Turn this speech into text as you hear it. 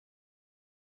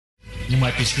You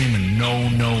might be screaming, no,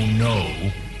 no, no.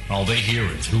 All they hear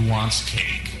is, who wants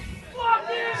cake?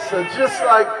 So just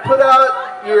like put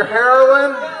out your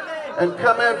heroin and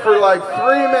come in for like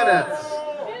 3 minutes.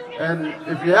 And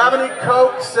if you have any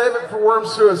coke, save it for worm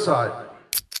suicide.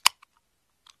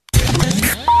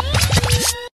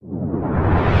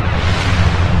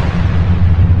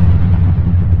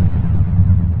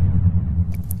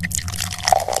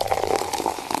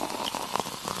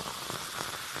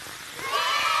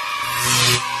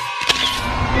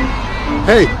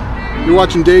 Hey, you're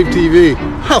watching Dave TV.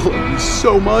 I love you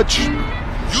so much. You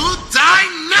die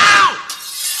now!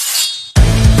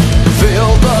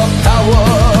 Feel the power.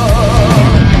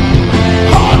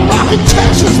 Hard rockin'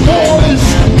 Texas boys.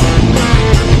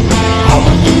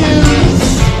 Over years.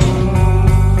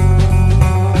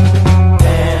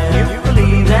 And you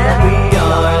believe that we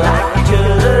are like each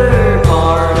other,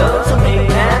 part of something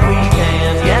that we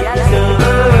can't yet discover.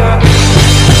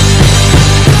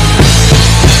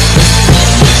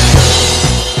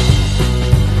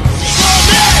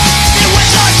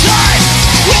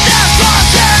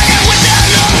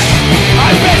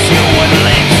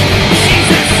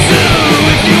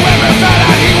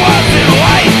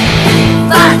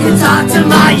 Talk to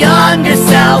my younger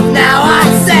self now,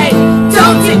 I'd say,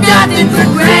 don't take nothing for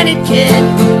granted, kid.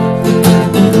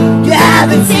 You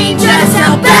haven't seen just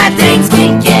how bad things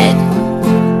can get.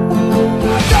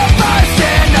 The first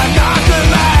and I'm not the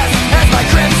last, as my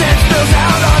crimson spills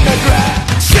out on the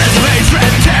grass. Sesame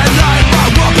red tan line, my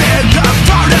woman, I'm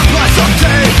found out by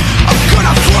someday. I'm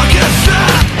gonna fuck it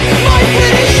up. My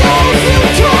pity shows you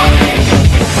talk.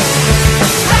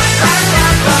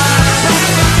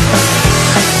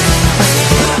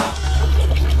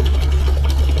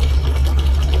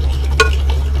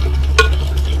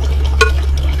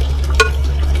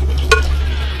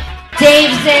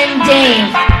 Dave's and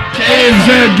Dave. Dave's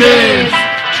and Dave.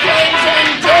 Dave's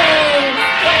and Dave.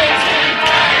 Dave's and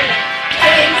Dave.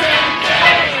 Dave's and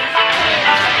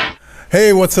Dave.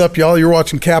 Hey, what's up, y'all? You're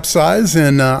watching CapZeyeZ,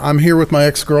 and I'm here with my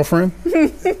ex-girlfriend,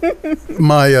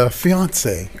 my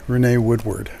fiance, Renée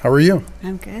Woodward. How are you?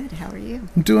 I'm good. How are you?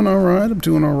 I'm doing all right.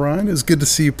 It's good to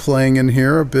see you playing in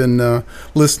here. I've been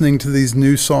listening to these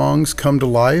new songs come to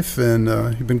life, and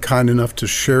you've been kind enough to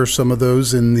share some of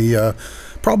those in the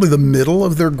probably the middle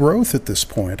of their growth at this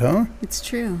point, huh? It's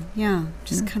true. Yeah.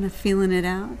 Just kind of feeling it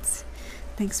out.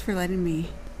 Thanks for letting me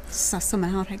suss them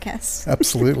out, I guess.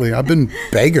 Absolutely. I've been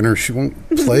begging her. She won't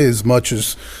play as much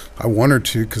as I want her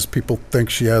to because people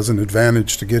think she has an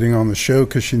advantage to getting on the show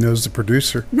because she knows the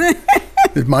producer.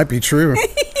 It might be true.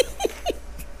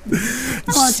 I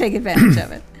won't take advantage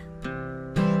of it.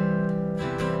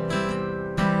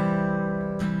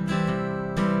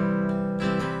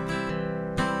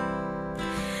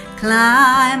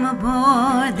 Climb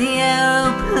aboard the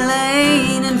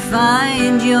airplane and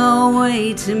find your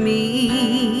way to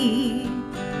me.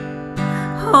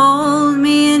 Hold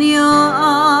me in your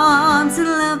arms and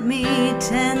love me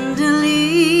tenderly.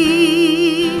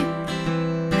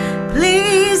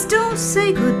 Please don't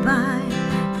say goodbye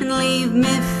and leave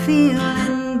me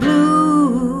feeling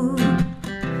blue.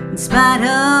 In spite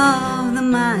of the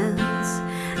miles,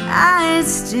 I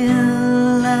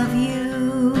still love you.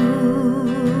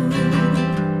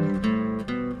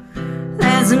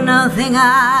 There's nothing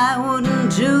I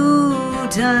wouldn't do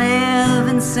to live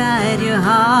inside your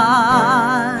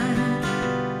heart.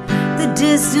 The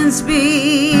distance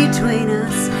between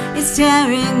us is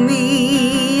tearing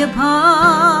me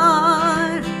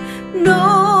apart.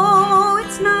 No,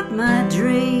 it's not my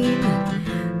dream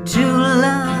to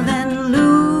love and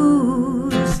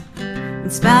lose. In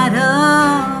spite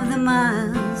of the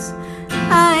miles,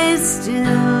 I still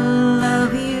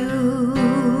love you.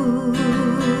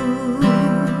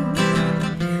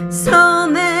 So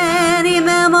many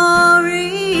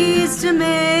memories to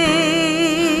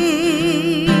make.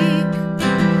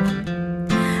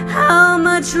 How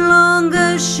much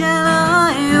longer shall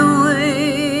I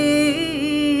wait?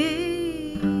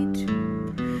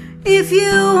 If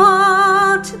you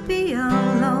want to be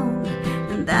alone,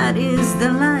 and that is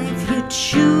the life you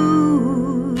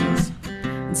choose,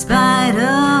 in spite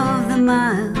of the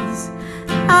miles,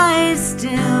 I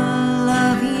still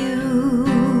love you.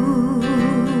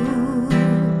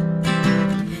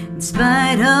 In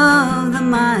spite of the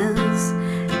miles,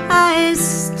 I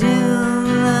still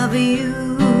love you.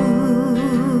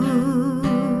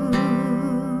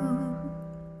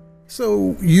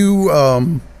 So you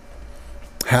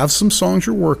have some songs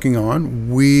you're working on.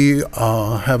 We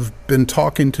have been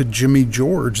talking to Jimmy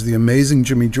George, the amazing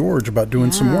Jimmy George, about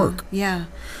doing some work. Yeah,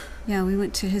 we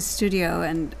went to his studio,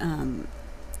 and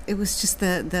it was just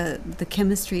the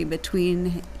chemistry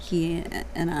between he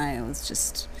and I was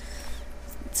just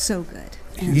so good.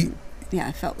 And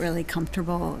I felt really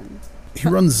comfortable. He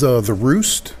runs The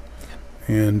Roost,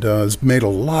 and has made a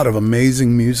lot of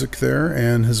amazing music there,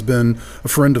 and has been a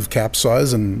friend of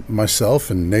CapZeyeZ and myself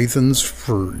and Nathan's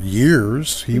for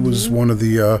years. He was one of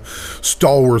the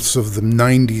stalwarts of the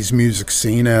 90s music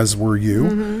scene, as were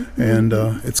you. And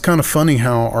it's kind of funny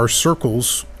how our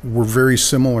circles were very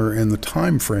similar in the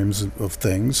time frames of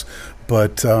things,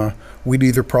 but we'd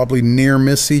either probably near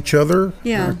miss each other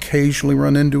or occasionally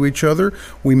run into each other.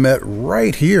 We met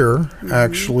right here,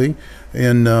 actually,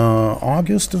 in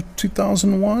August of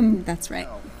 2001. That's right.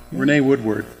 Renée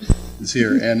Woodward is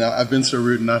here, and I've been so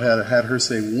rude and not had her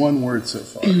say one word so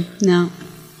far. No.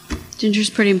 Ginger's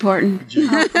pretty important.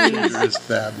 Ginger is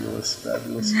fabulous.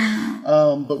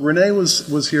 But Renée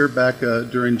was here back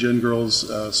during Gen Girl's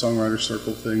Songwriter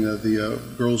Circle thing, the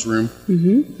girls' room,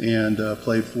 and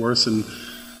played for us, and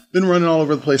been running all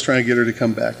over the place trying to get her to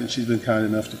come back, and she's been kind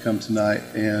enough to come tonight,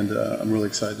 and I'm really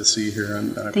excited to see her,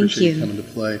 and I appreciate you coming to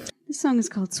play. This song is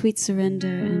called Sweet Surrender,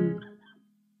 and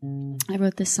I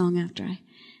wrote this song after I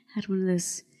had one of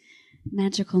those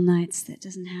magical nights that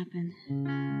doesn't happen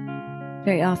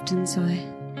very often, so I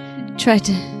tried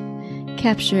to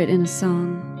capture it in a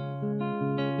song.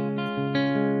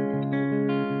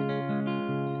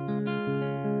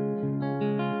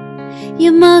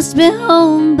 You must be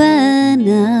home by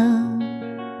now.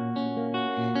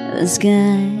 The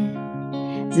sky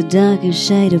is a darker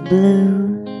shade of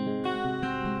blue.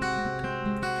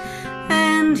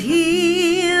 And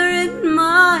here in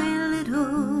my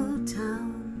little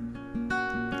town,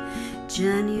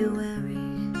 January,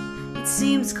 it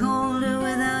seems colder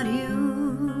without you.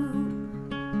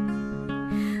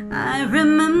 I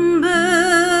remember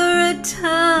a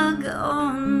tug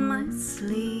on my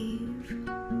sleeve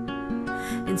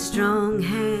and strong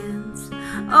hands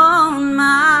on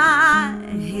my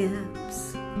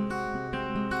hips,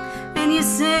 and you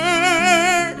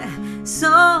said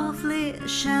softly,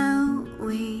 shall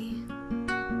we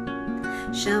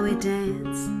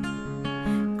dance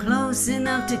close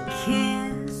enough to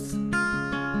kiss?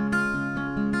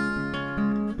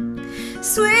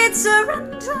 Sweet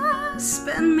surrender,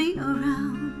 spin me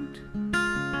around.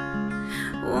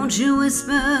 Won't you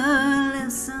whisper a little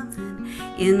something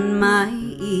in my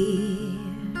ear?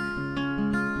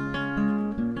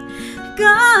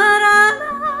 God, I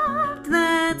loved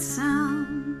that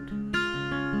sound,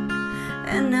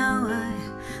 and now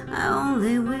I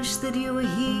only wish that you were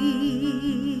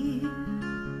here.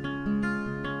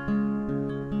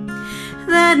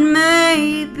 That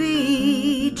may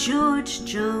be George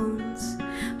Jones,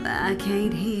 but I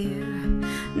can't hear,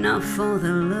 not for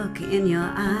the look in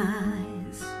your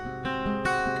eyes.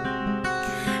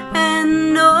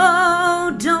 And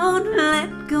no, don't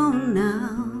let go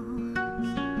now.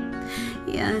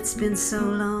 Yeah, it's been so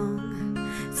long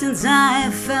since I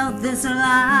felt this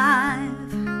alive.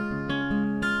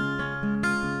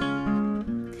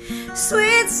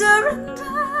 Sweet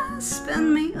surrender,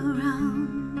 spin me around.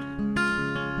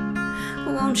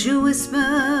 Won't you whisper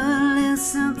a little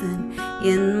something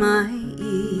in my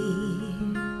ear?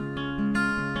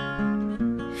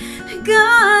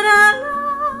 God, I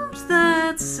loved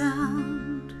that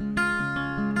sound,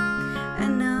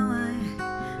 and now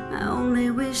I only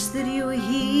wish that you were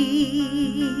here.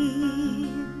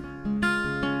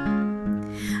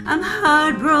 I'm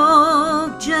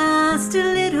heartbroken just a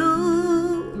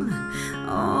little,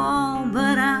 oh,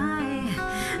 but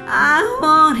I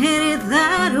wanted it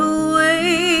that way.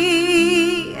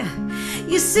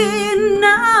 You see,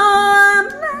 now I'm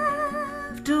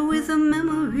left with a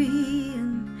memory,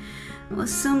 and well,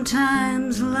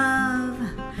 sometimes love,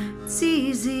 it's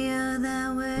easier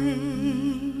that way.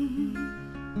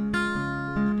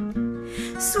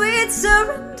 Sweet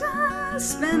surrender,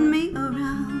 spin me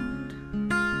around.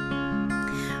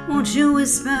 Won't you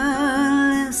whisper a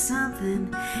little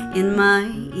something in my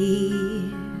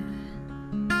ear?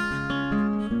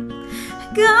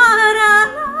 God, I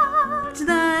loved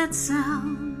that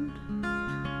sound,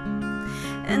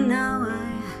 and now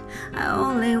I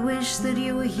only wish that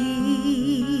you were here.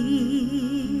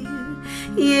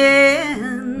 Yeah,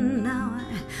 now I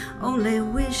only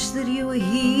wish that you were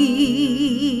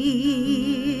here.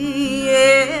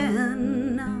 Yeah,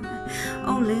 now I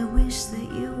only wish that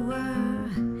you were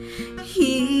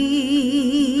here.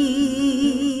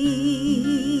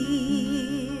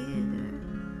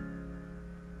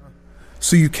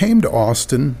 So you came to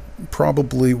Austin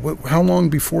probably, how long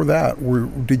before that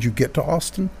did you get to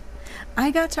Austin?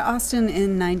 I got to Austin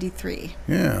in 93.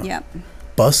 Yeah. Yep.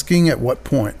 Busking at what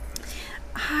point?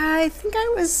 I think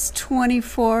I was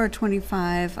 24 or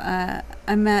 25. I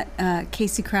met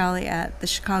Casey Crowley at the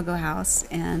Chicago House,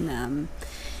 and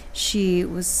she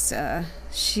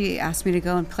asked me to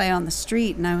go and play on the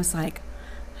street, and I was like,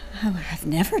 oh, I've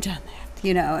never done that,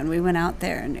 and we went out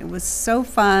there, and it was so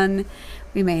fun.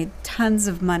 We made tons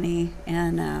of money,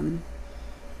 and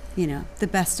the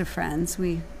best of friends.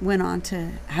 We went on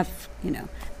to have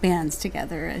bands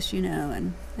together, as you know,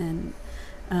 and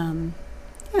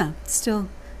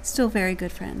still very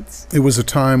good friends. It was a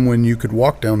time when you could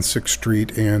walk down 6th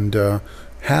Street and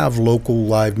have local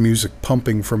live music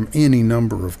pumping from any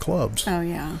number of clubs. Oh,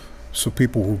 yeah. So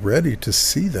people were ready to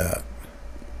see that.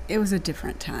 It was a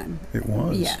different time. It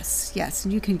was. Yes.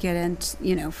 And you could get in,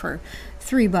 for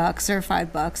 $3 or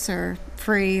 $5 or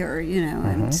free, or,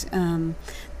 and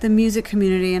the music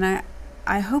community, and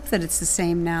I hope that it's the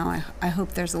same now. I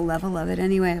hope there's a level of it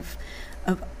anyway,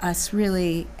 of us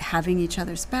really having each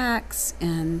other's backs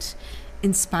and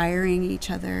inspiring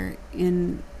each other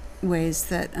in ways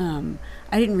that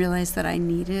I didn't realize that I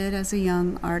needed as a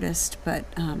young artist, but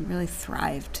really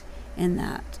thrived in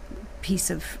that piece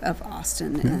of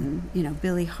Austin. And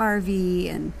Billy Harvey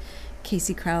and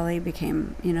Casey Crowley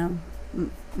became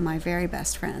my very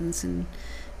best friends, and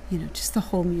just the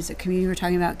whole music community. We were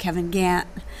talking about Kevin Gant,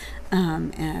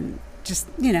 and just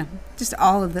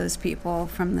all of those people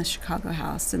from the Chicago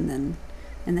House, and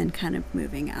then kind of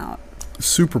moving out.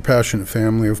 Super passionate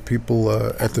family of people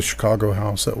at the Chicago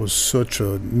House. That was such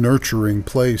a nurturing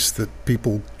place that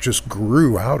people just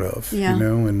grew out of,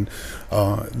 and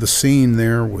the scene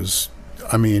there was,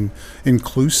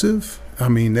 inclusive.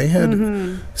 They had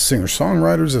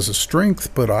singer-songwriters as a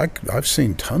strength, but I've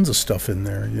seen tons of stuff in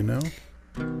there,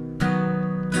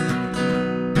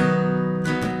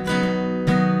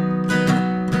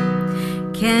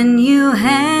 Can you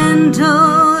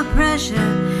handle the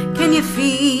pressure? Can you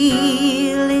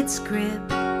feel its grip?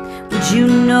 Would you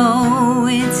know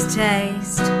its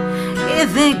taste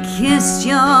if it kissed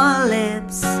your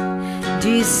lips? Do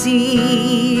you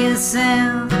see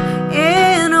yourself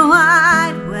in a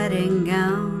white wedding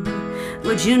gown?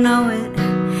 Would you know it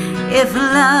if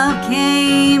love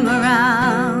came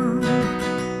around?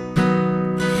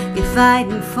 You're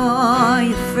fighting for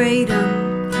your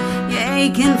freedom, you're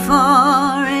aching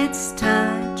for its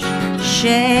touch,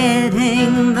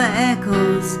 shedding the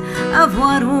echoes of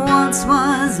what once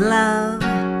was love.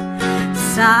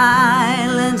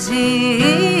 Silent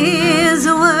is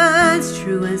the words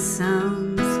true as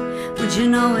sounds. Would you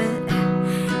know it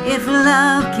if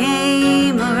love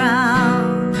came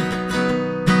around?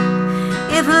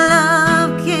 If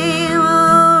love came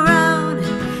around,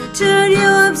 turn you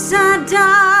upside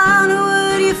down,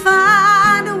 would you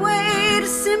find a way to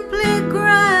simply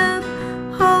grab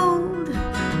hold?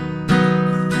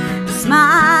 A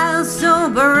smile so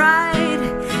bright,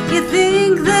 you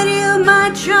think that you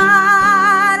might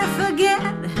try to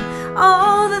forget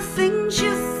all the things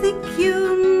you think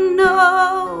you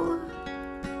know.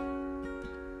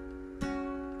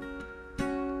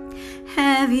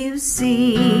 Have you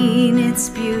seen its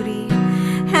beauty?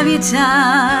 Have you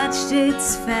touched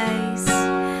its face?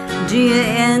 Do you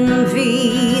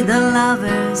envy the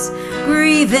lovers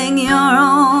grieving your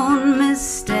own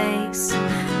mistakes?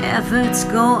 Efforts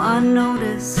go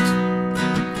unnoticed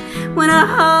when a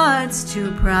heart's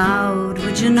too proud.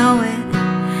 Would you know it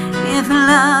if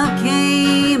love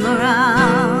came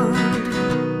around?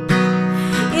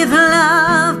 If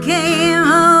love came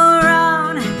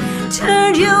around,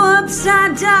 turned you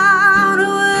upside down,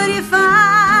 would you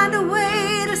find a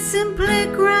way to simply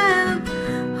grab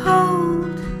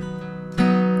hold?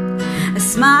 A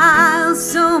smile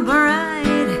so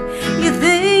bright, you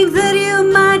think that you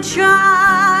might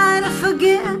try to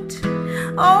forget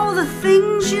all the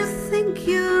things you think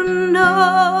you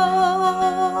know.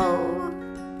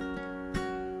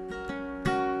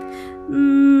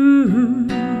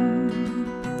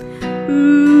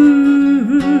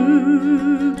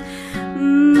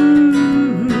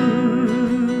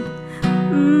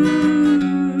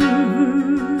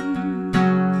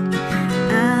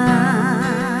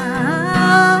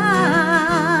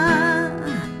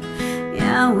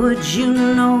 Would you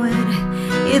know it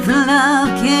if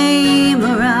love came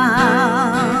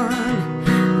around?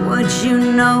 Would you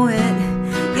know it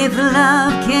if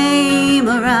love came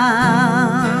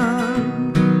around?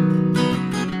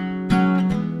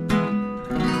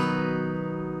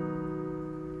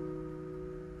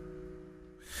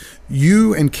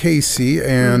 You and Casey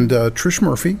and Trish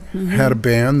Murphy had a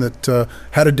band that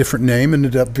had a different name,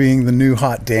 ended up being the New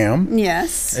Hot Damn.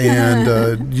 Yes.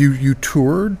 And you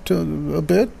toured a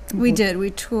bit? We did. We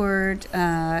toured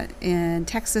in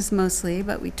Texas mostly,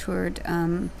 but we toured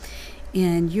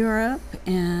in Europe,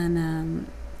 and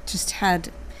just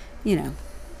had,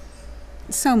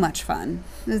 so much fun.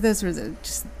 Those were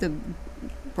just the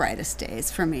brightest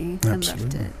days for me. Absolutely. I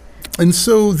loved it. And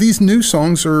so these new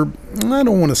songs are, I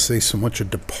don't want to say so much a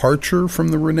departure from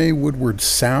the Renée Woodward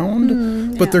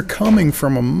sound, but they're coming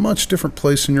from a much different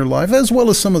place in your life, as well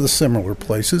as some of the similar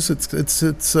places.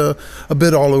 It's a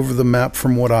bit all over the map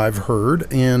from what I've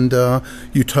heard, and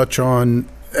you touch on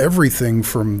everything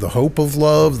from the hope of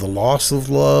love, the loss of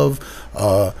love.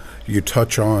 You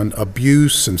touch on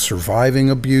abuse and surviving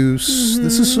abuse.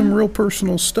 This is some real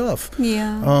personal stuff.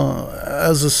 Yeah.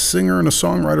 As a singer and a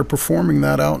songwriter performing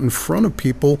that out in front of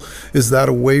people, is that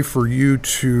a way for you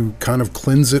to kind of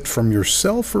cleanse it from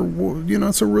yourself? Or,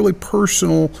 it's a really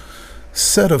personal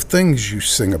set of things you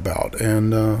sing about.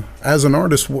 And as an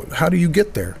artist, how do you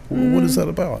get there? What is that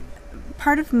about?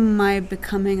 Part of my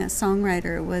becoming a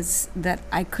songwriter was that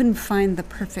I couldn't find the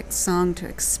perfect song to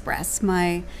express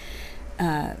my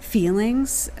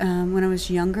feelings when I was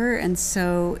younger, and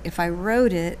so if I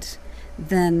wrote it,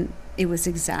 then it was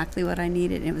exactly what I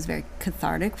needed, and it was very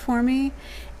cathartic for me.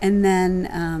 And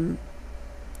then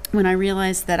when I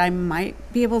realized that I might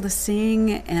be able to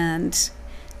sing and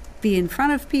be in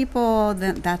front of people,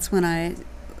 that's when I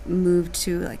moved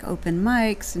to like open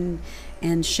mics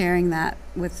and sharing that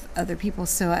with other people.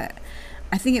 So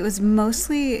I think it was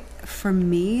mostly for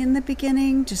me in the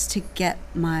beginning, just to get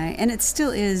and it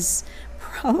still is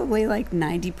probably like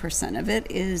 90% of it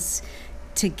is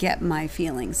to get my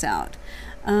feelings out.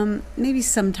 Maybe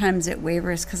sometimes it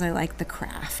wavers because I like the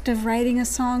craft of writing a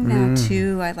song now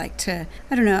too. I like to,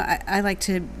 I don't know, I like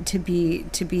to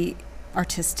be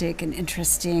artistic and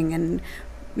interesting, and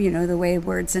the way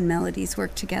words and melodies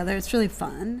work together. It's really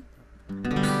fun.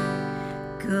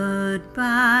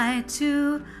 Goodbye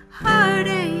to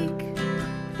heartache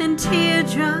and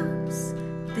teardrops,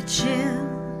 the chill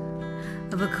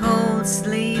of a cold,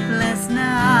 sleepless night.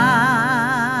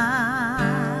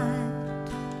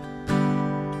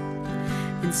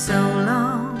 And so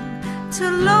long to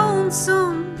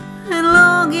lonesome and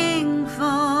longing for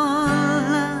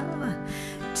love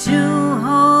to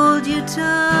hold you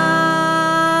tight.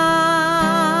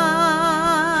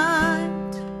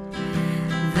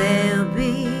 There'll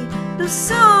be no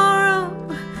sorrow,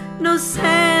 no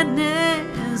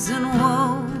sadness and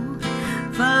woe,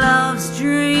 for love's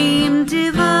dream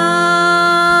divine.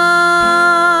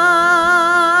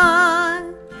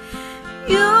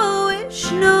 You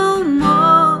wish no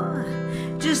more,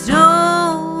 just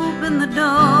open the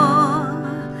door.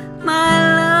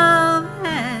 My love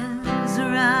has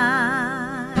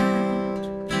arrived.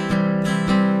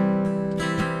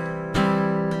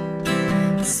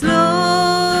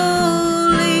 Slowly,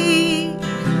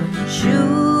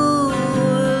 surely,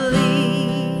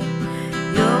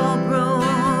 your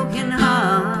broken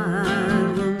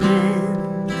heart will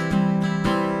mend.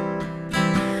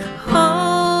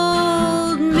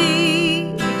 Hold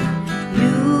me,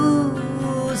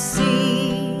 you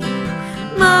see,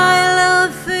 my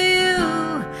love for you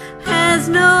has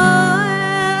no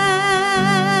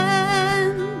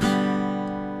end.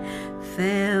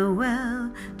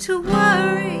 Farewell to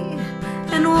worry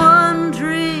and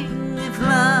wondering if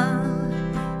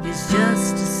love is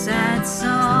just a sad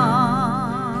song.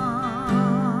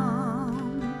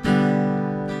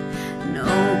 And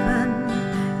open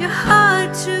your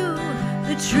heart to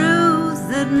the truth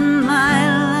that my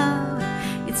love,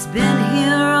 it's been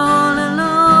here all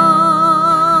along.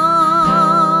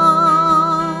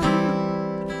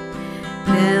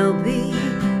 There'll be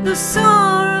no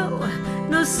sorrow,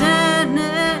 no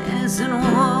sadness and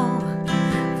woe,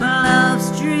 for love's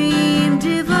dream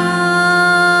divine.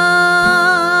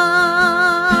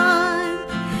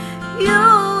 You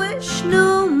wish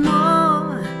no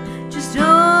more, just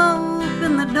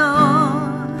open the door.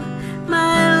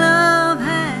 My love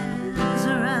has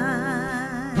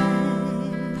arrived.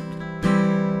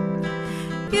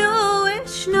 You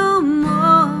wish no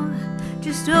more,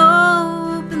 just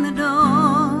open the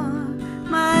door.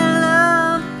 My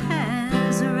love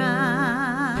has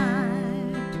arrived.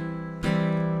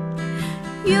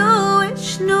 You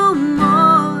wish no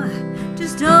more,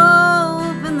 just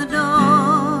open the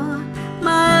door.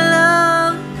 My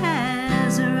love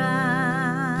has arrived.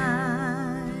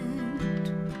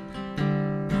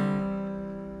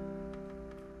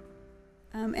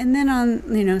 And then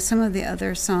on, some of the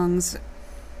other songs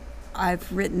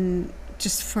I've written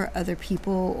just for other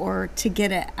people or to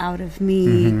get it out of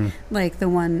me, like the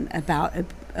one about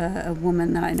a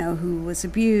woman that I know who was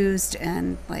abused,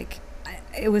 and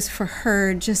it was for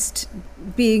her, just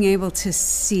being able to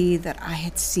see that I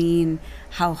had seen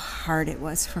how hard it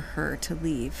was for her to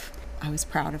leave I was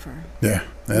proud of her. Yeah,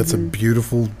 that's a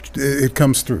beautiful. It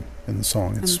comes through in the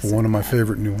song. It's one of my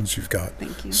favorite new ones you've got.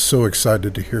 Thank you. So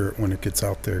excited to hear it when it gets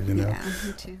out there. You know. Yeah,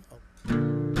 me too.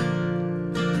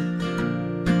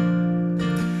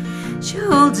 She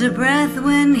holds her breath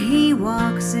when he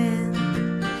walks in.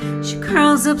 She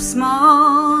curls up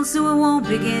small so it won't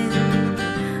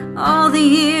begin. All the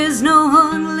years, no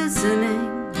one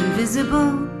listening.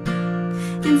 Invisible,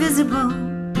 invisible.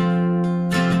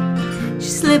 She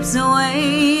slips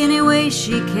away any way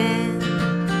she can,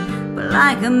 but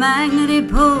like a magnet it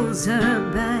pulls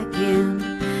her back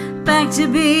in, back to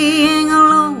being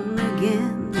alone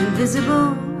again.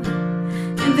 Invisible,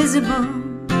 invisible.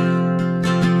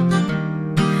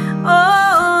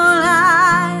 All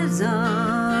eyes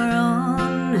are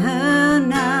on her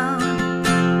now.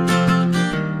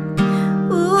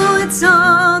 Ooh, it's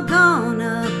all gone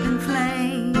up in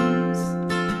flames.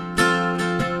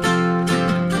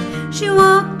 She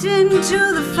walked into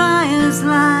the fire's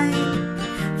light,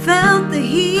 felt the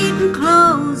heat and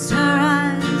closed her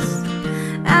eyes.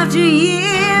 After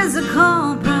years of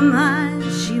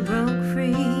compromise, she broke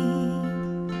free,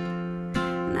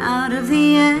 and out of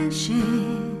the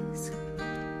ashes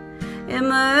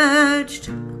emerged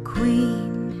a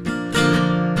queen.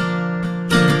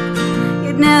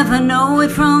 You'd never know it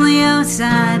from the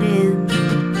outside in.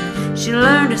 She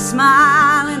learned to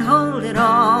smile and hold it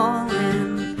all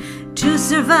in. To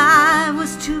survive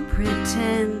was to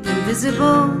pretend.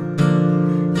 Invisible,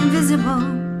 invisible.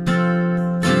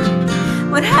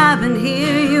 What happened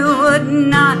here you would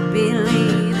not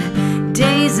believe.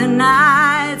 Days and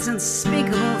nights,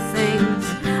 unspeakable things.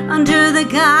 Under the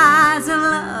guise of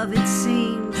love it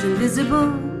seems.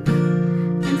 Invisible,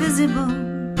 invisible.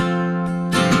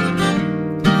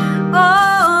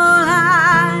 All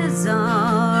eyes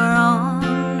are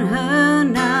on her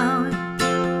now.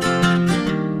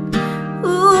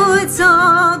 Ooh, it's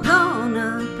all gone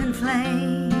up in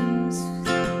flames.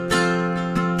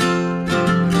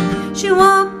 She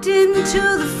walked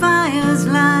into the fire's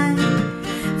light,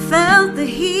 felt the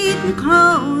heat and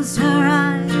closed her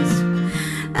eyes.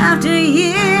 After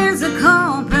years of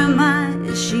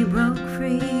compromise, she broke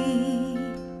free,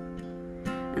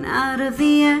 and out of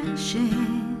the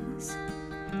ashes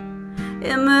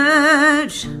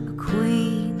emerged a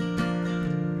queen.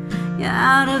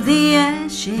 Yeah, out of the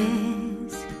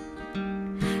ashes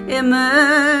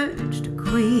emerged a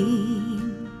queen.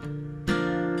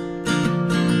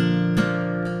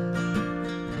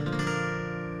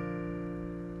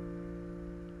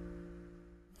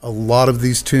 A lot of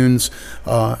these tunes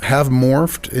have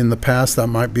morphed in the past. That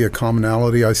might be a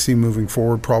commonality I see moving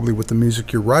forward, probably with the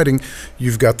music you're writing.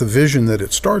 You've got the vision that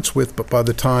it starts with, but by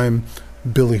the time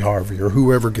Billy Harvey or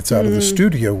whoever gets out of the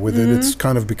studio with it, it's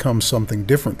kind of become something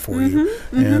different for you.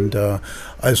 And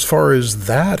as far as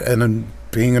that, and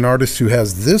being an artist who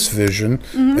has this vision,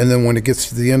 and then when it gets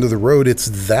to the end of the road,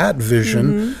 it's that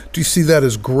vision. Do you see that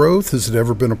as growth? Has it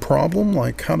ever been a problem?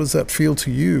 Like, how does that feel to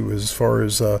you as far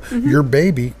as your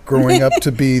baby growing up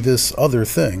to be this other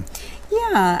thing?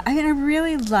 Yeah, I mean, I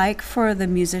really like for the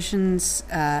musicians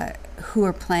who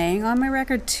are playing on my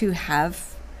record to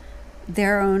have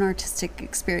their own artistic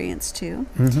experience too.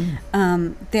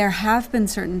 There have been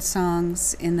certain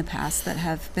songs in the past that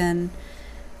have been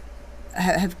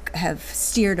have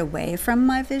steered away from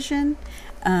my vision,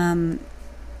 and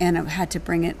I've had to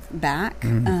bring it back.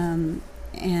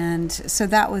 And so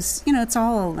that was, it's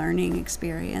all a learning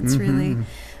experience, really.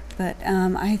 But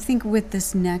I think with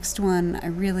this next one,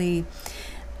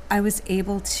 I was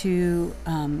able to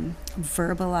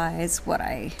verbalize what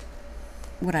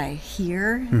I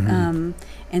hear,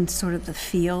 and sort of the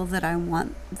feel that I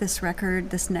want this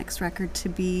next record to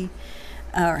be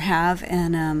or have,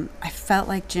 and I felt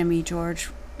like Jimmy George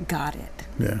got it.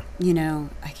 Yeah.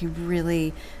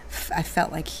 I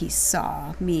felt like he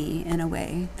saw me in a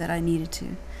way that I needed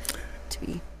to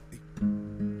be.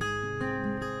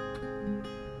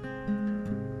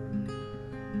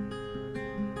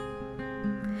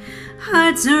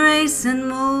 Hearts are racing,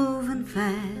 moving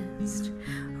fast,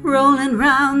 rolling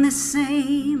round the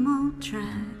same old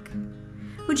track.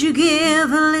 Would you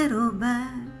give a little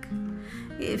back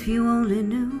if you only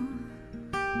knew?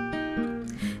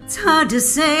 It's hard to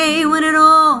say when it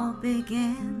all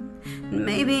began, and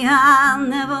maybe I'll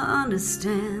never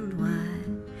understand why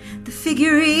the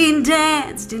figurine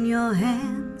danced in your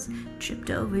hands,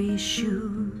 tripped over your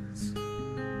shoes.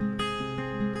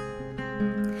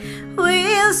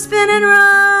 Wheels spinning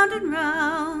round and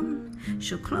round,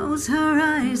 she'll close her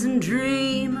eyes and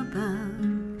dream about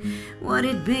what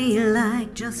it'd be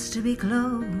like just to be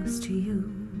close to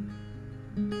you.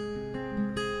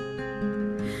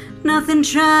 Nothing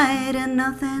tried and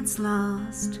nothing's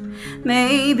lost.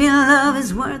 Maybe love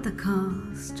is worth the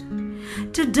cost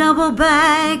to double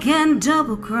back and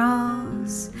double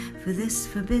cross for this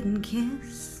forbidden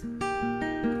kiss.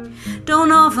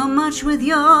 Don't offer much with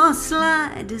your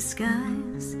sly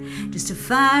disguise, just a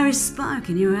fiery spark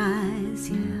in your eyes,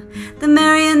 yeah. The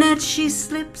marionette, she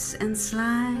slips and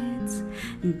slides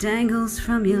and dangles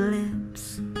from your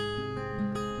lips.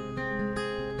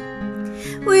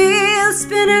 We'll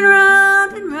spin it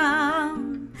round and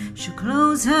round. She'll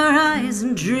close her eyes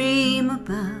and dream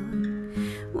about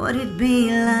what it'd be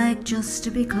like just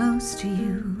to be close to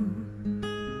you.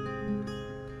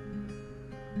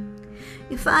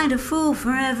 You find a fool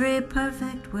for every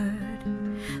perfect word,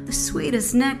 the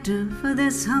sweetest nectar for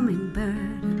this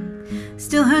hummingbird.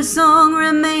 Still her song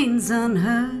remains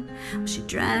unheard while she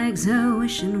drags her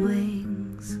wishing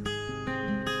wings.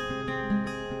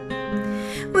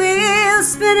 We'll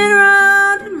spin it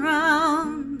round and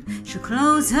round. She'll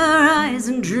close her eyes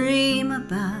and dream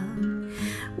about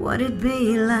what it'd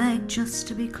be like just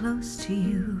to be close to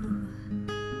you.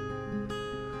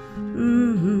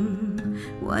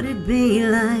 What it'd be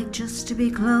like just to be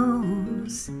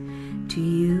close to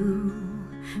you,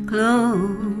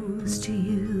 close to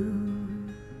you.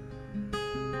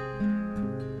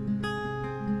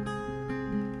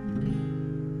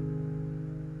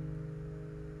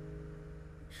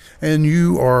 And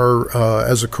you are,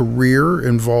 as a career,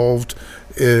 involved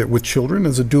with children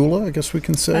as a doula, I guess we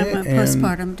can say. I'm a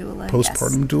postpartum doula.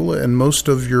 Postpartum doula, and most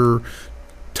of your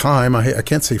time, I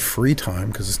can't say free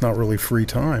time because it's not really free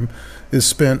time, is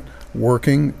spent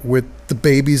working with the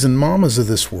babies and mamas of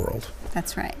this world.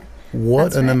 That's right.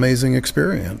 What an amazing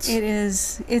experience. It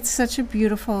is. It's such a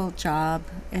beautiful job.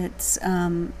 It's,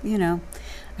 you know,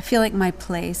 I feel like my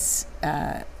place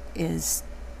is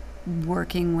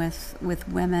working with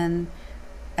women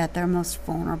at their most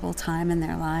vulnerable time in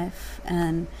their life,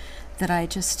 and that I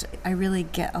really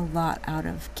get a lot out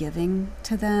of giving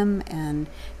to them and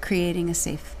creating a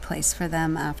safe place for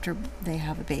them after they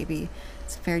have a baby.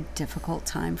 It's a very difficult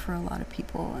time for a lot of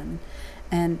people,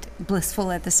 and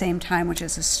blissful at the same time, which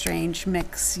is a strange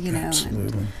mix, you know.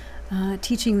 Absolutely. And,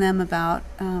 teaching them about,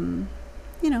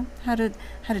 you know, how to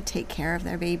take care of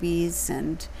their babies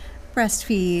and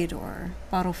breastfeed or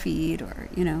bottle feed, or,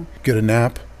 you know, get a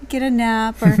nap,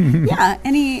 or yeah,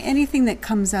 anything that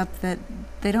comes up that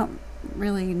they don't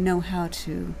really know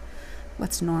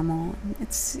what's normal.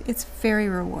 It's very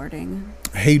rewarding.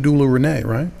 Hey Doula Renee,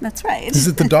 right? That's right. Is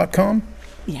it the .com?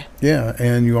 Yeah. Yeah,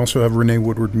 and you also have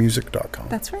ReneeWoodwardMusic.com.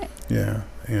 That's right. Yeah,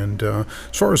 and as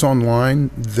far as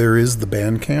online, there is the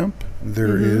Bandcamp.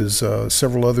 There is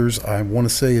several others. I want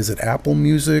to say, is it Apple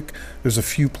Music? There's a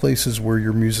few places where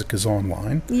your music is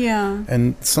online. Yeah.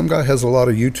 And some guy has a lot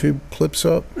of YouTube clips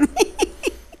up.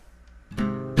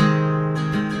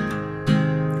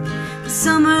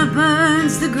 Summer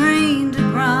burns the grain to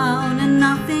brown, and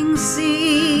nothing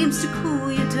seems to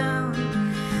cool you down.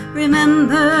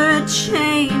 Remember, a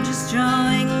change is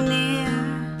drawing near.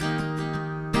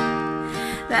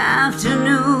 The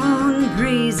afternoon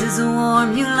breeze is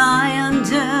warm. You lie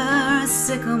under a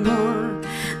sycamore.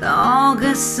 The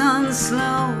August sun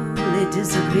slowly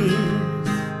disappears.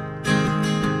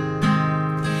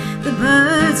 The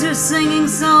birds are singing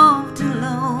soft and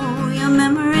low. Your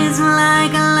memory's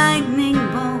like a lightning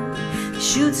bolt,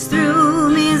 shoots through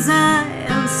me as I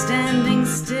am standing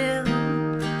still,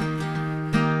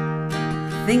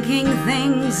 thinking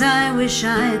things I wish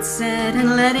I had said,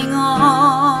 and letting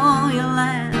all your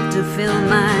laughter fill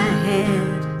my head.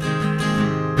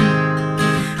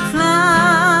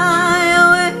 Fly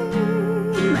away,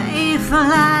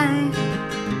 Mayfly,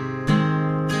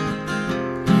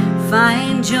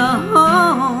 find your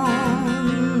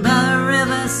home by the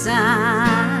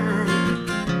riverside.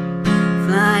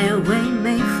 Fly away,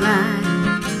 Mayfly.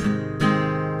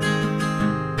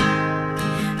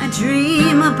 I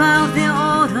dream about the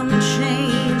autumn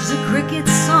change. The cricket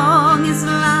song is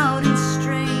loud and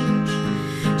strange,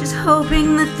 just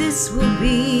hoping that this will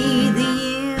be the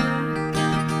year.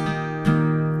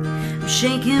 I'm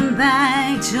shaking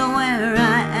back to where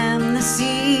I am, the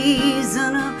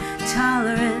season of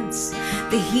tolerance.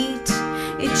 The heat,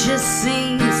 it just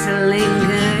seems to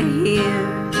linger here.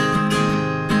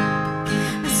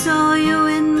 I saw you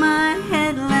in my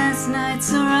head last night,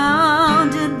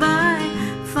 surrounded by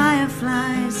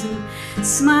fireflies, and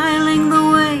smiling the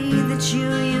way that you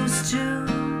used to.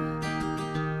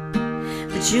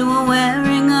 But you were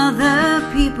wearing other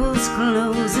people's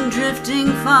clothes and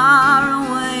drifting far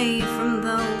away from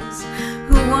those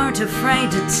who weren't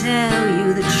afraid to tell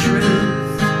you the truth.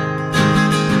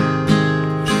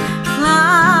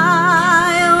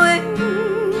 Fly away,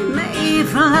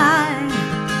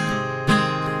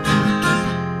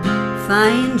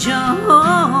 find your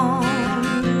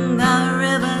home by the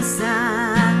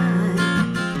riverside.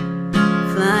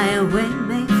 Fly away,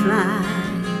 may fly.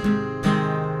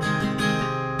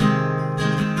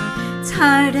 It's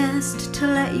hardest to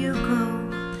let you go,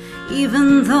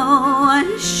 even though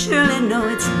I surely know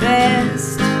it's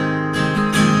best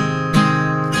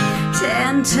to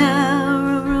enter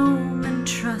a room and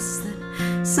trust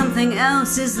that something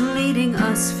else is leading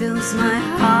us fills my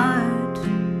heart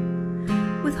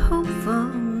with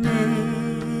hopefulness.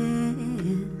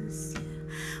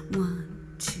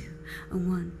 1, 2,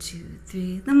 1, 2,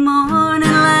 3. The morning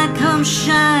light comes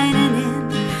shining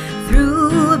in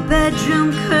through a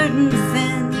bedroom curtain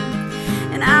thin,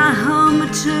 and I hum a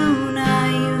tune I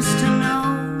used to know.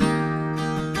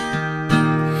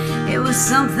 It was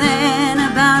something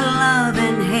about love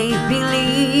and hate,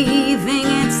 believing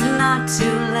it's not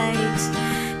too late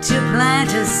to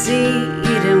plant a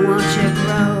seed and watch it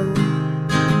grow.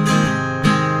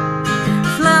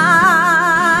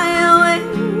 Fly away,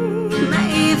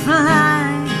 may fly.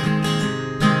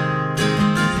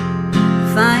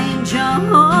 Find your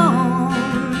home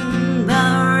by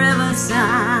the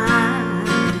riverside.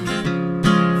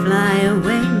 Fly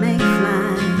away, may fly.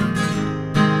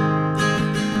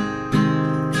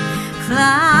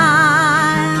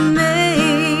 Fly,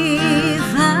 may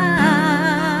fly.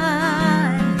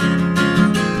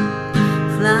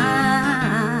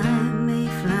 Fly, may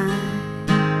fly.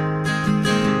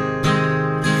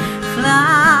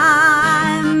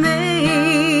 Fly,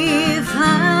 may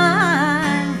fly.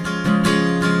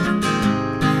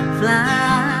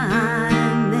 Fly,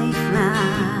 may fly.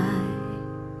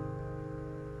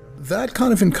 That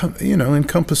kind of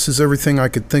encompasses everything I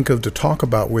could think of to talk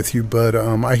about with you, but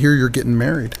I hear you're getting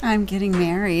married. I'm getting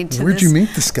married to Where'd you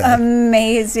meet this guy?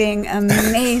 Amazing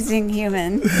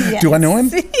human. Yes. Do I know him?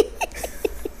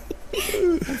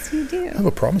 Yes, you do. I have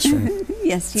a promise ring.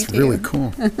 Yes, you It's do. really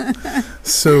cool.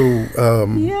 So,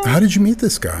 how did you meet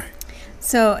this guy?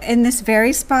 So in this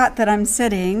very spot that I'm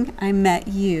sitting, I met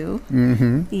you.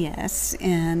 Mm-hmm. Yes,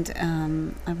 and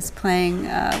I was playing,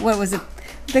 what was it?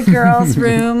 The girls'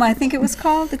 room, I think it was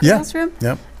called, the girls' room?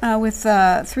 Yep. With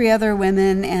 3 other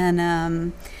women,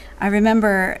 and I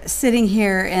remember sitting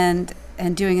here and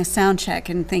doing a sound check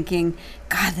and thinking,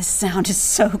 God, this sound is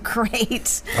so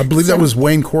great. I believe that was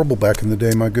Wayne Corbel back in the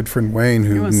day, my good friend Wayne,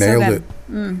 who was so nailed good.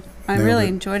 it. I Nailed really it.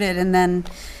 enjoyed it, and then,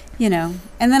 and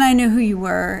then I knew who you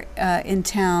were in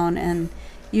town, and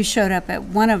you showed up at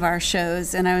one of our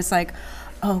shows, and I was like,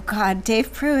 oh God,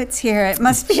 Dave Pruitt's here. It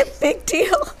must be a big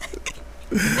deal.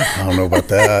 I don't know about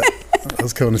that. I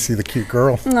was coming to see the cute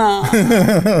girl.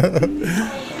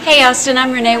 Hey Austin,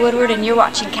 I'm Renée Woodward and you're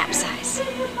watching CapZeyeZ.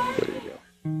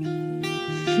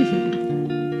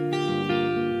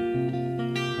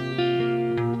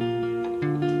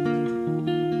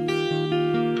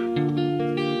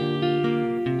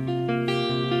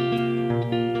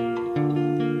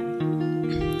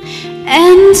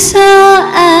 And so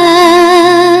I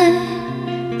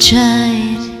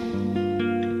tried,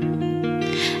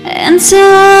 and so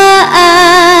I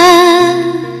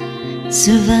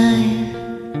survived.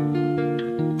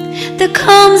 There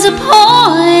comes a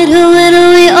point when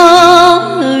we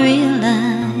all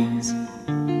realize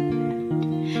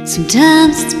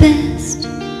sometimes it's best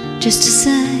just to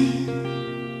say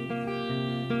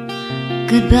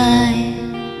goodbye.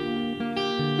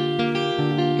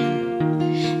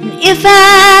 If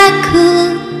I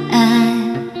could,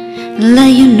 I'd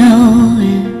let you know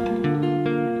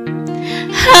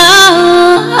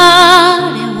how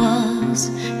hard it was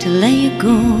to let you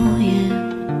go, yeah.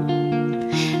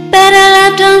 Better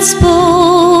left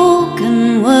unspoken,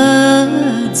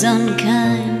 words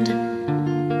unkind.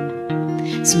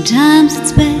 Sometimes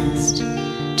it's best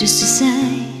just to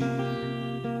say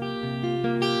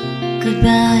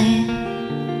goodbye.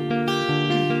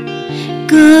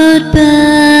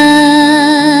 Goodbye.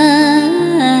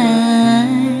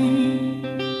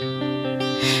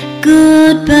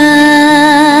 Goodbye.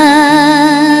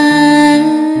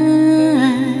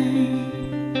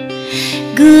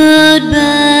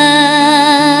 Goodbye.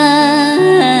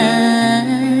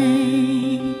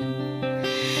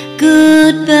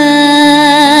 Goodbye.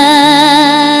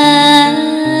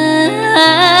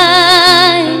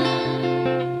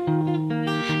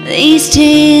 These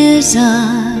tears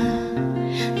are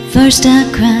the first I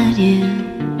cried, yeah,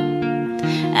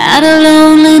 out of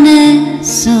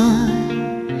loneliness or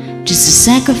just a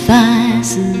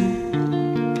sacrifice.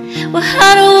 And well,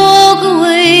 how to walk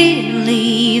away and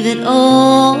leave it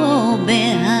all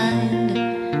behind.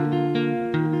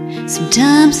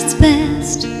 Sometimes it's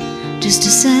best just to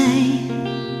say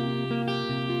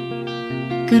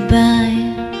goodbye.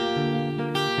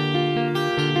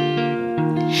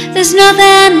 There's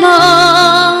nothing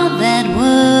more that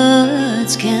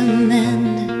words can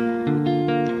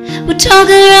mend. We're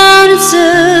talking around in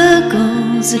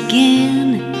circles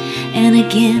again and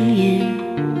again, yeah.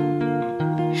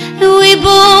 And we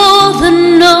both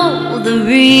know the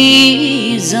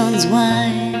reasons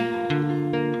why.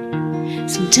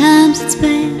 Sometimes it's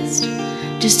best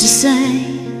just to say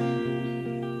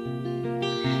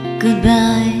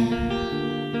goodbye.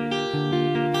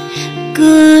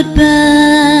 Goodbye.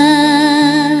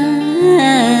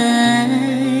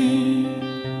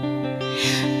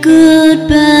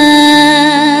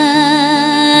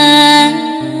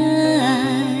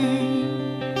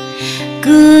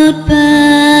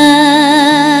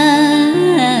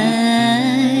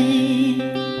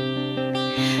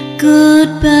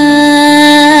 Goodbye.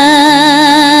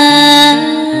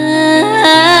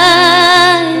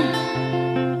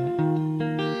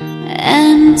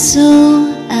 And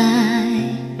so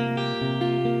I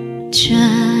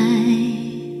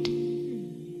tried.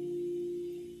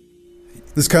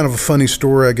 This is kind of a funny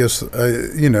story, I guess.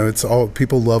 It's all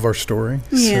people love our story.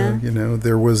 Yeah. So,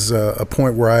 there was a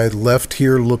point where I had left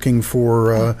here looking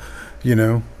for,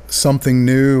 something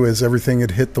new as everything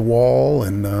had hit the wall,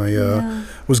 and I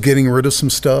was getting rid of some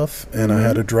stuff, and I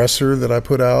had a dresser that I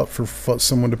put out for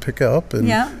someone to pick up, and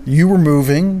you were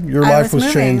moving. Your life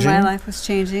was changing. My life was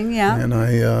changing, yeah. And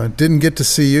I didn't get to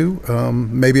see you.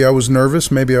 Maybe I was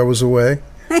nervous. Maybe I was away.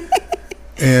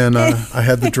 And I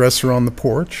had the dresser on the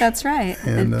porch. That's right.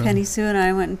 And Penny Sue and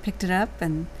I went and picked it up,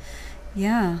 and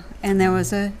and there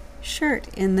was a shirt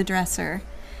in the dresser,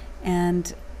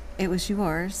 and it was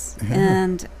yours. Yeah.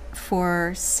 And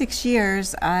for 6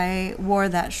 years, I wore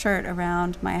that shirt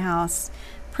around my house,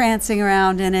 prancing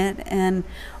around in it and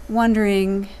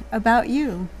wondering about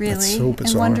you, really. That's so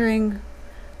bizarre. And wondering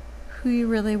who you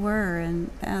really were, and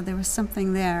there was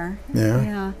something there. Yeah.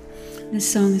 Yeah.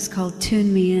 This song is called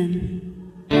Tune Me In.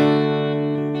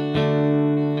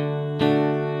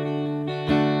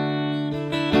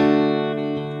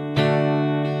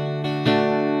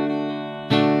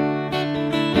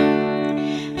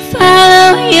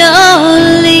 Follow your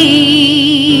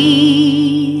lead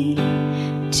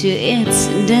to its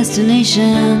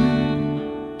destination.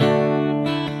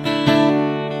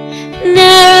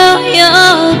 Narrow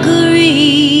your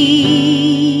greed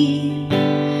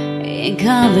in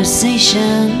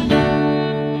conversation.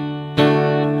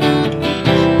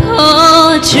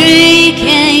 Poetry,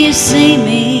 can you see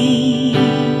me?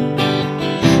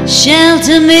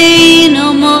 Shelter me,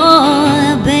 no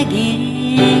more begging.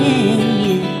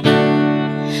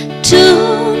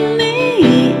 Tune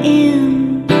me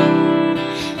in,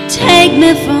 take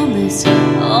me from this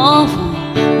awful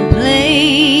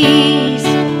place.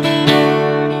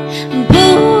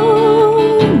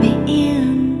 Pull me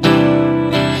in,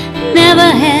 never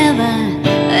have I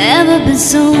ever been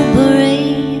so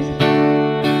brave.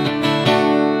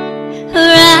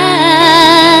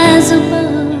 Rise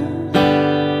above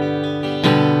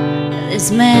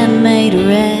this man-made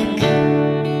wreck.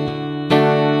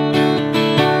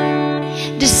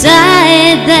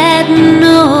 Decide that no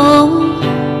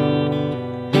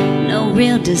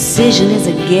real decision is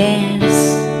a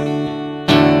guess.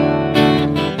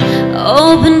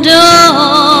 Open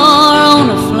door on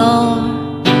the floor,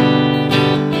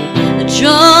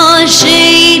 draw a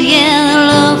shade, yeah, the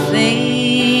love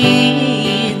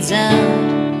fades out.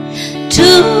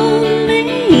 Tune me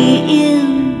in,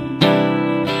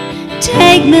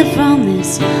 take me from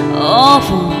this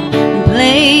awful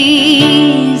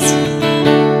place.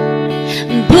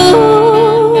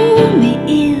 Pull me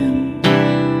in,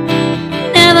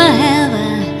 never have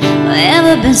I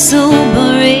ever been so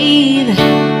brave.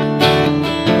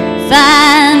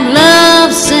 Find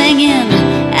love singing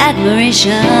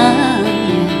admiration,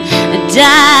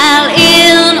 dial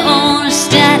in on a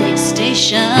static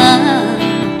station.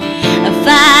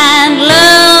 Find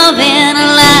love in a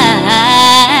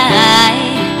lie,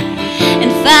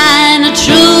 and find the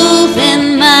truth in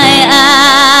my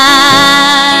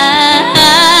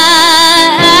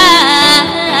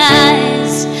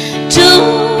eyes.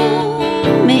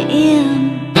 Tune me in,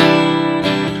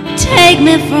 take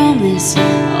me from this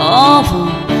awful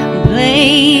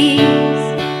place.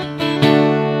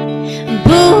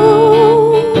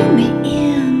 Pull me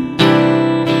in,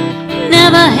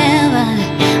 never have I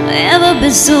ever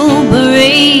been so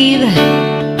brave.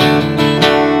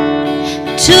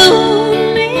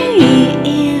 Tune me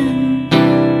in,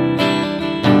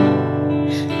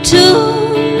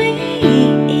 tune me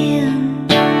in,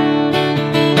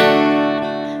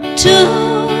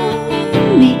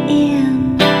 tune me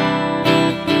in,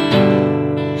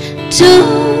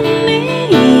 tune me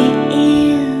in.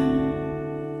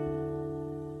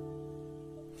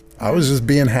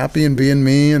 being happy and being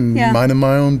me and minding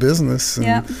my own business.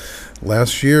 And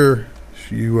last year,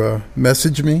 you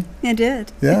messaged me. I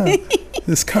did. Yeah.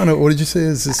 This kind of, what did you say?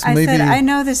 Is this I maybe? said, I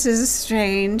know this is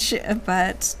strange,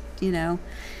 but, you know,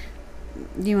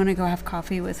 you want to go have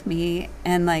coffee with me?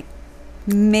 And like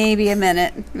maybe a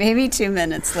minute, maybe 2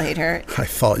 minutes later. I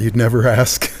thought you'd never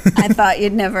ask. I thought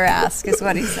you'd never ask is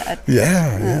what he said.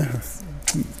 Yeah.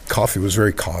 Coffee was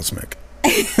very cosmic.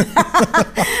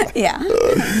 Yeah.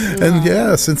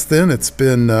 And since then it's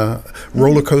been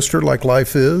roller coaster like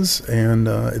life is, and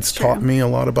it's taught me a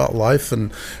lot about life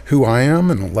and who I am,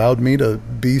 and allowed me to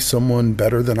be someone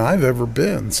better than I've ever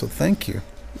been. So thank you.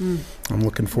 I'm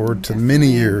looking forward to many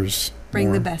years. Bring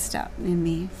more. the best out in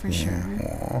me for sure.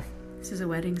 Aww. This is a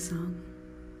wedding song.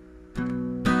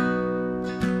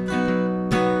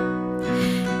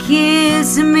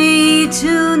 Kiss me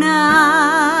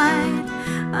tonight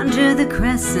under the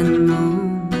crescent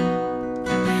moon.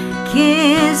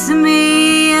 Kiss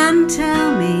me and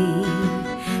tell me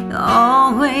you'll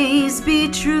always be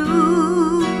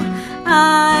true.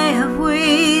 I have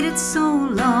waited so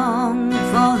long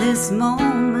for this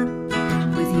moment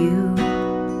with you.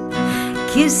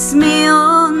 Kiss me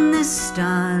on this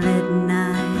starlit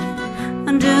night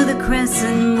under the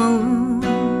crescent moon.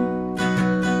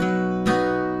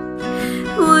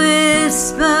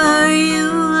 Whisper you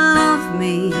love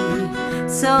me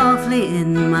softly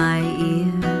in my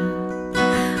ear.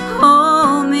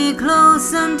 Hold me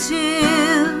close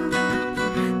until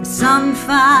the sun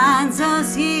finds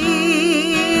us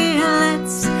here.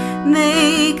 Let's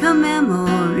make a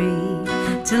memory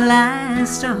to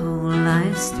last our whole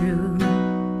lives through.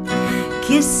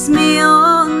 Kiss me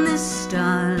on this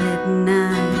starlit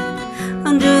night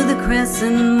under the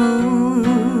crescent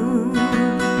moon.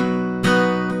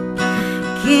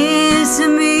 Kiss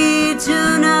me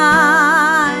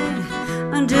tonight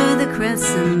under the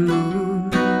crescent moon.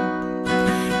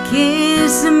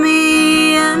 Kiss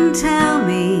me and tell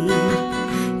me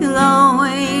you'll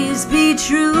always be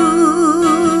true.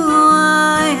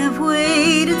 I have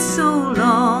waited so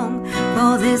long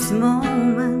for this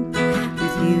moment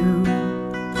with you.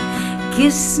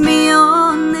 Kiss me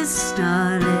on this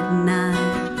starlit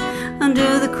night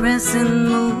under the crescent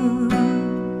moon.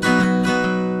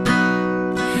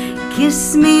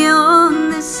 Kiss me on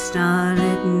this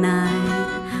starlit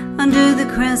night under the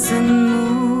crescent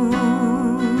moon.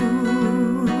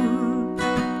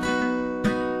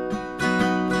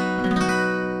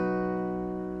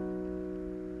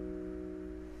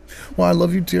 Well, I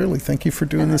love you dearly. Thank you for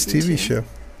doing this TV show.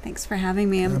 Thanks for having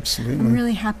me. Absolutely. I'm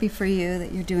really happy for you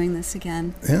that you're doing this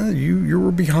again. Yeah, you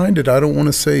were behind it. I don't want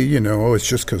to say, it's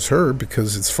just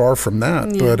because it's far from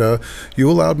that. Yeah. But you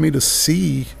allowed me to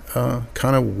see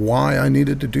kind of why I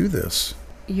needed to do this.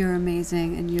 You're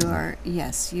amazing, and you are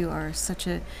such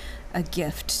a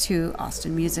gift to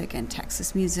Austin music and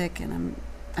Texas music, and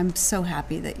I'm so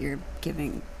happy that you're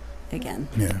giving again.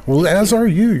 Yeah. Well, as are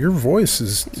you. Your voice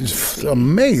is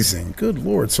amazing. Good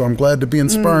Lord. So I'm glad to be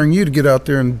inspiring you to get out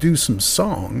there and do some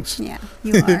songs. Yeah,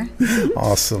 you are.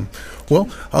 Awesome. Well,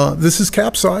 this is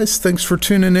CapZeyeZ. Thanks for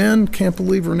tuning in. Can't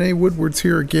believe Renée Woodward's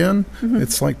here again.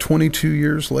 It's like 22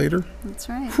 years later. That's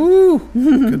right. Whew.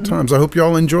 Good times. I hope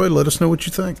y'all enjoy. Let us know what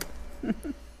you think.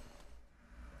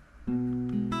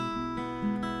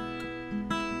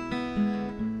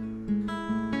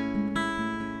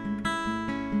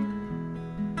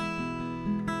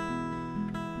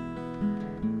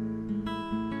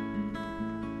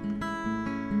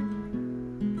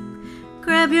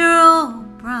 Grab your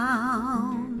old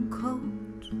brown coat.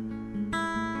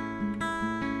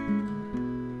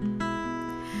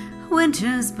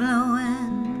 Winter's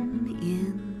blowing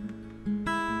in.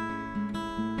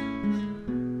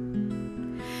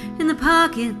 In the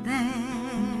pocket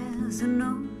there's a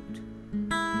note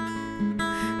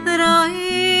that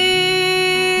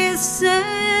I sent.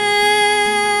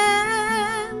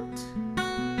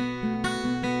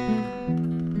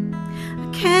 I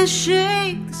can't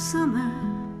shake the summer.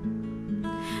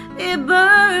 It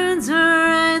burns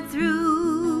right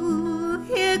through.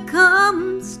 Here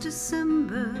comes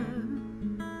December.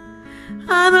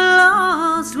 I'm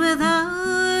lost without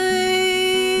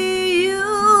you.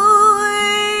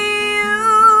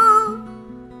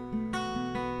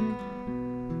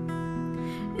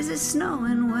 Is it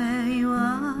snowing where you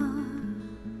are?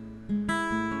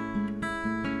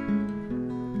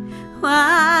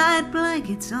 White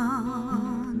blankets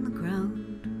on the ground.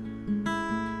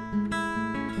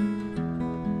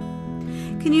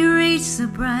 Can you reach the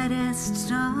brightest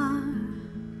star?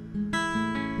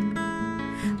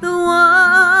 The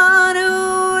one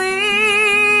who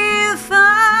we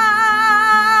found.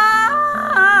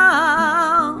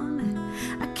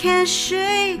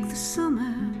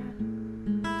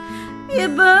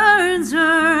 It burns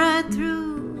right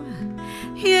through.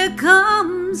 Here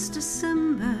comes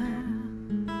December.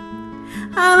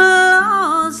 I'm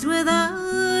lost without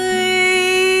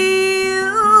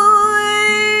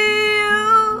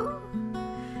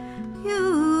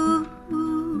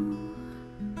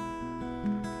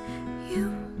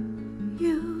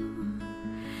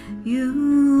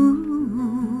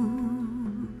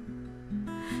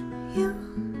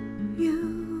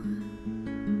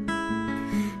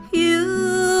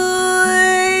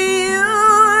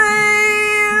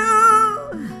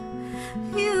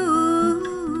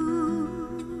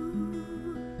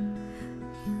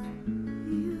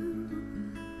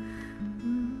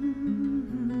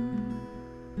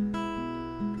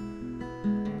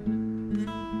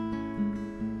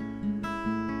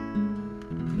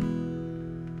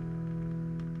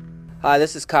Hi,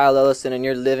 this is Kyle Ellison, and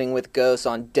you're living with ghosts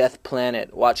on Death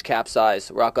Planet. Watch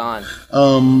CapZeyeZ. Rock on.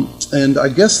 And I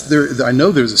guess I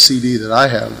know there's a CD that I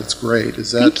have that's great.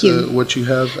 Is that what you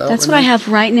have out? That's what I have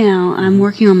right now. I'm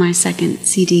working on my second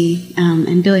CD,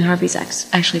 and Billy Harvey's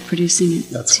actually producing it.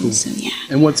 That's too, cool. So, yeah.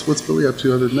 And what's Billy up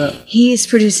to other than that? He is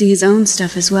producing his own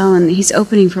stuff as well, and he's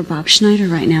opening for Bob Schneider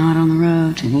right now out on the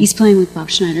road. Mm-hmm. He's playing with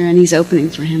Bob Schneider, and he's opening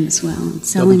for him as well, and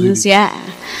selling those.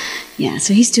 Yeah,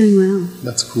 so he's doing well.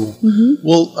 That's cool. Mm-hmm.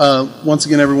 Well, once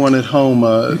again, everyone at home,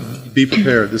 be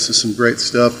prepared. This is some great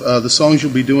stuff. The songs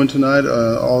you'll be doing tonight,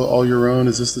 all your own.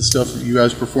 Is this the stuff that you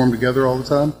guys perform together all the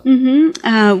time?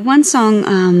 Mm-hmm. One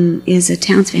song is a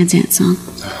Townes Van Zandt song.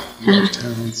 Oh, love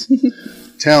Townes.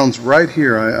 Townes, right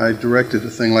here. I directed a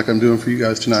thing like I'm doing for you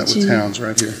guys tonight with Townes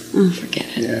right here. Oh, forget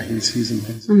it. Yeah, he's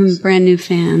amazing. I'm a brand new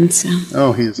fan. So.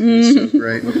 Oh, he's so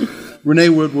great.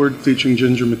 Renée Woodward featuring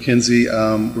Ginger McKenzie.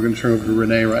 We're going to turn over to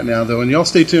Renee right now, though. And y'all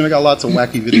stay tuned. I got lots of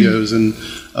wacky videos. And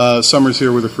Summer's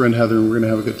here with her friend Heather, and we're going to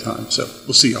have a good time. So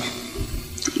we'll see y'all.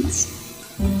 Thanks.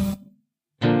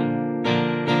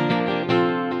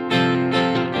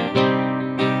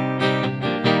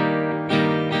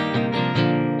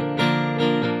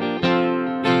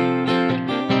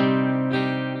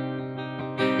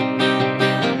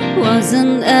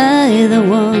 Wasn't I the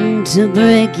one to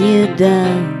break you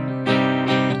down?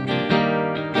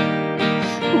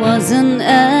 Wasn't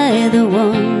I the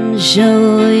one to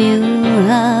show you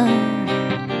how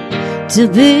to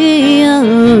be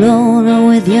alone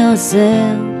with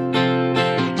yourself?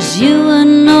 'Cause you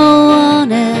and no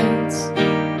one else.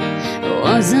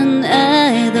 Wasn't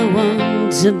I the one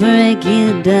to break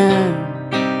you down?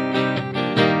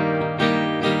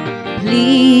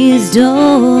 Please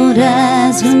don't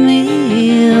ask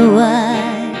me why.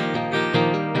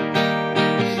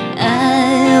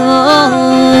 I've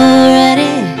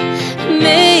already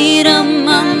made up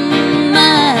my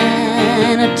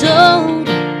mind. Don't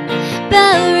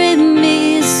bury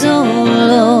me so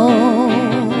low.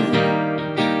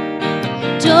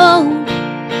 Don't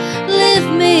lift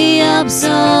me up so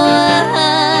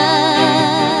high.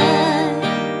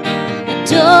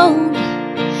 Don't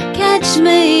catch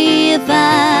me if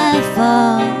I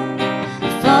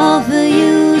fall for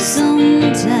you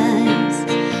sometimes.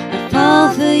 I fall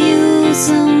for you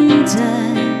sometimes.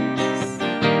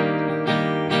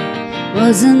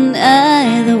 Wasn't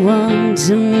I the one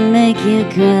to make you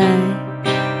cry?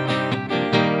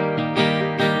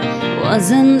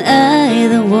 Wasn't I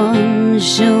the one to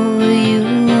show you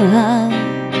how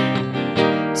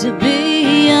to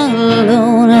be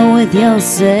alone with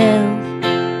yourself?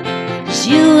 'Cause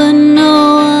you and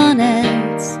no one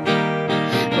else.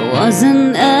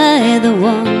 Wasn't I the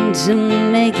one to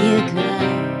make you cry?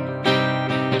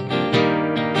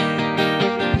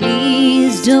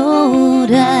 Please don't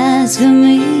ask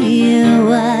me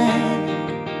why.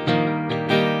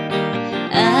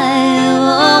 I've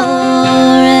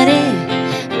already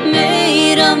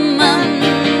made up my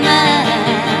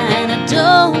mind.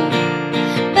 Don't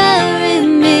bury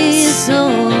me so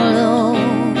low.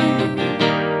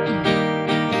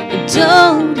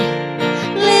 Don't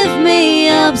lift me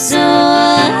up so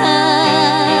high.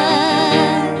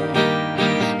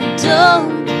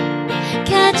 Don't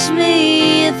catch me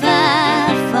if I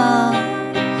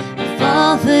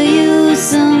fall for you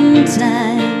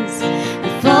sometimes. I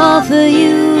fall for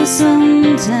you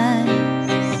sometimes.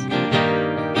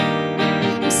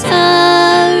 I'm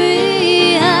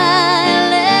sorry I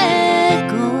let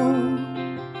go,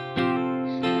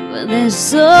 but there's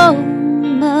so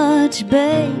much,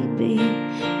 baby,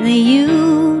 that you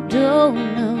don't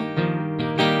know.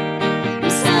 I'm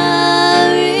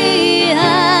sorry I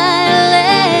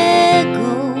let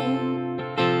go.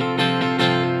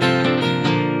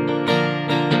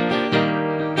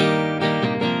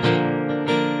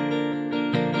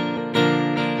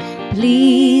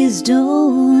 Please Please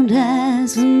don't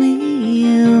ask me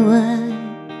why.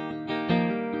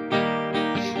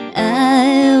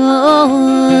 I've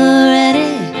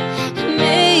already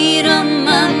made up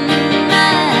my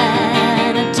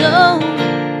mind. Don't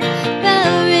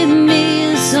bury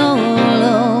me so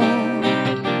low.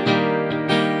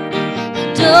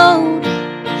 Don't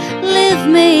lift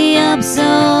me up so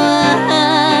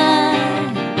high.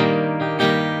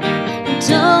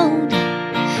 Don't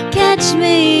catch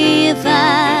me if I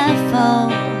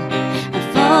fall. I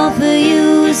fall for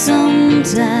you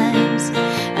sometimes.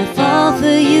 I fall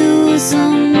for you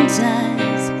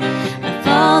sometimes. I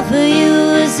fall for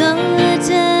you sometimes.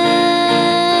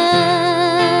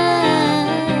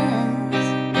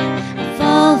 I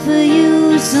fall for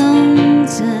you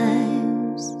sometimes.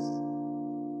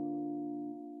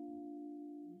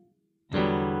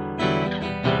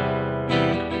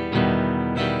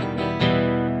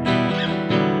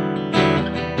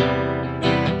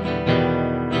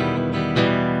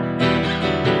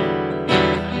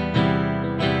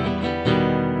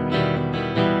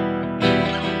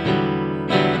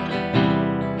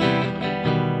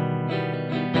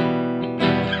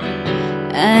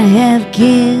 I have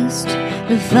kissed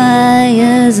the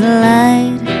fire's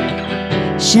light.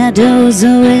 Shadows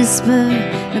a whisper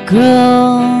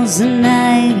across the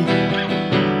night.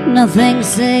 Nothing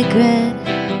sacred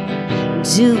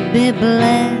to be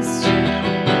blessed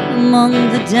among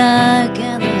the dark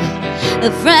and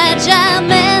the fragile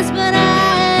mess. But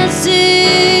I see,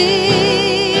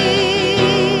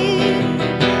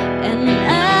 and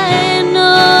I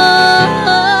know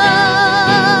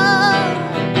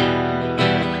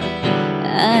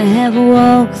I have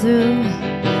walked through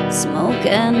smoke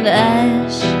and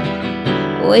ash,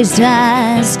 waist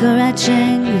high,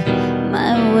 scratching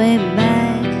my way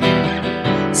back,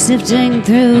 sifting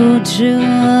through true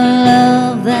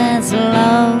love that's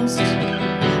lost.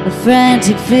 A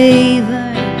frantic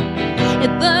fever,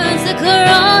 it burns the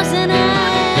cross, and I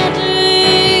dream,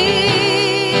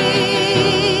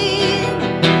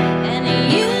 and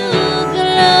you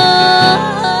glow.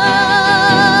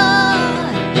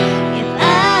 If I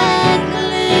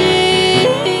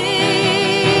cling,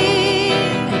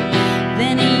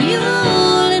 then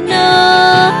you'll know.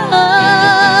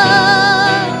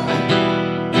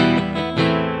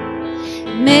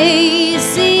 May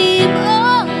seem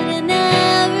ordinary,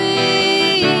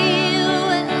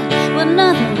 well,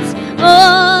 nothing's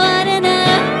ordinary.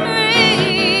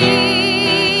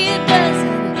 It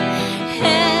doesn't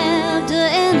have to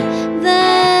end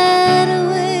that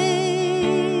way.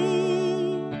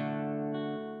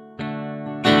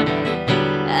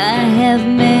 I have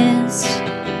missed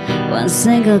one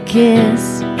single kiss.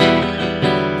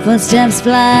 Footsteps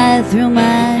fly through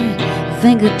my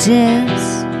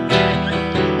fingertips,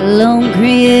 alone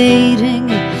creating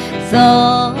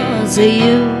thoughts of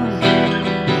you.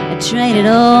 I traded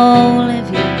all if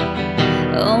you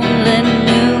only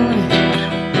knew.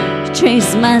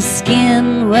 Trace my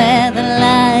skin where the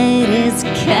light is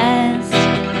cast.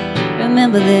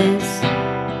 Remember this,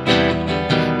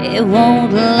 it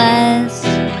won't last.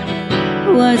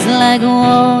 Words like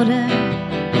water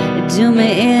do me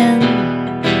in.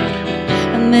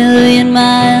 A million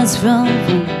miles from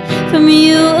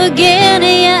you again.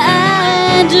 Yeah,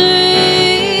 I dream,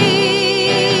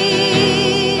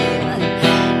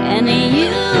 and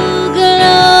you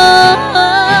glow.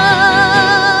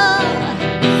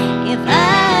 If I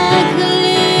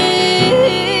cling,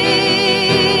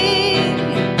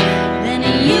 then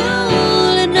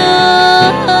you'll know.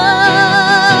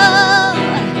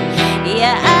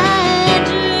 Yeah, I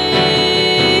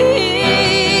dream,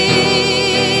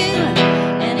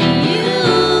 and you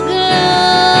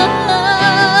glow.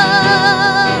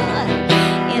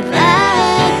 If I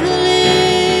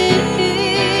cling,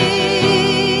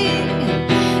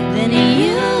 then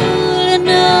you'll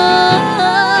know.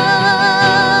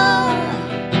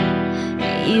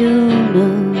 You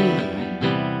know.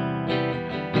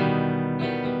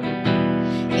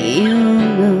 You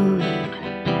know.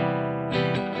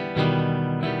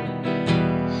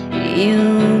 You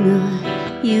know.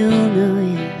 You know.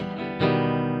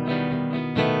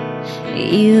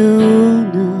 You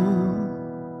know.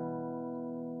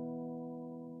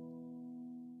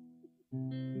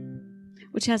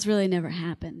 Which has really never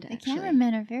happened, The actually.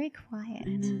 cameramen are very quiet.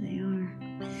 I know they are.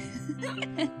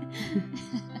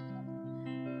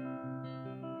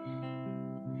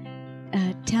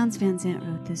 Townes Van Zandt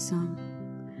wrote this song,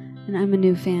 and I'm a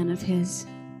new fan of his.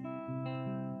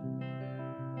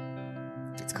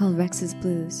 It's called Rex's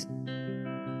Blues.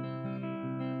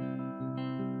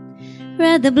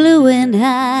 Ride the blue wind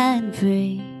high and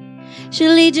free.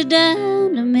 She'll lead you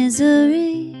down to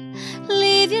misery.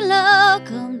 Leave your low,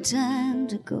 come time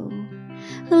to go.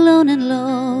 Alone and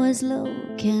low as low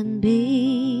can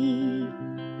be.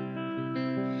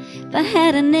 If I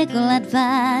had a nickel, I'd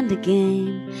find a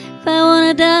game. If I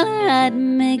want $1, I'd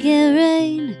make it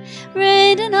rain.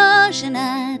 Rain an ocean,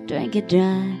 I'd drink it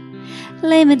dry.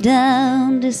 Lay me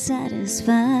down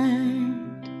dissatisfied.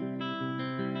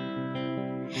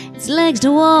 It's legs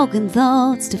to walk and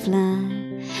thoughts to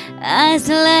fly, eyes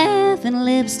to laugh and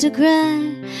lips to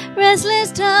cry,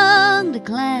 restless tongue to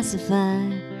classify,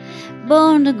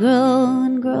 born to grow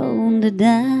and grown to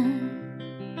die.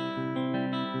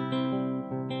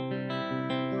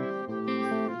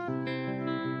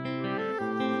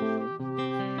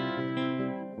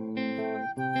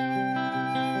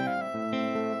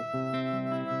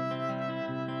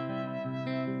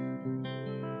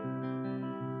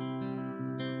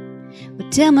 Well,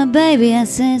 tell my baby I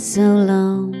said so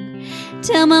long.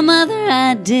 Tell my mother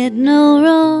I did no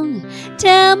wrong.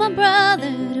 Tell my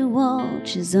brother to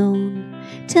watch his own.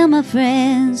 Tell my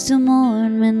friends to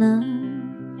mourn me none.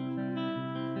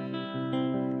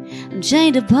 I'm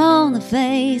chained upon the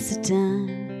face of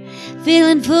time,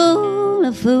 feeling full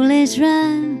of foolish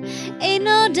rhyme. Ain't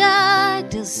no dark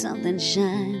till something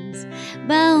shines,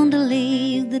 bound to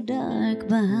leave the dark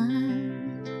behind.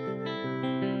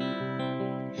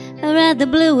 I'd rather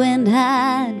blue wind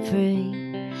hide free.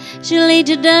 She'll lead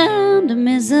you down to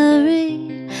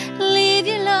misery. Leave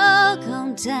you low,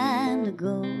 come time to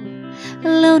go.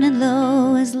 Alone and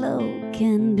low as low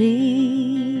can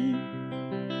be.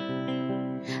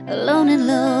 Alone and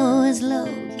low as low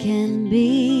can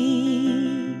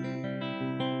be.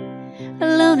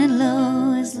 Alone and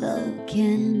low as low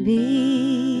can be.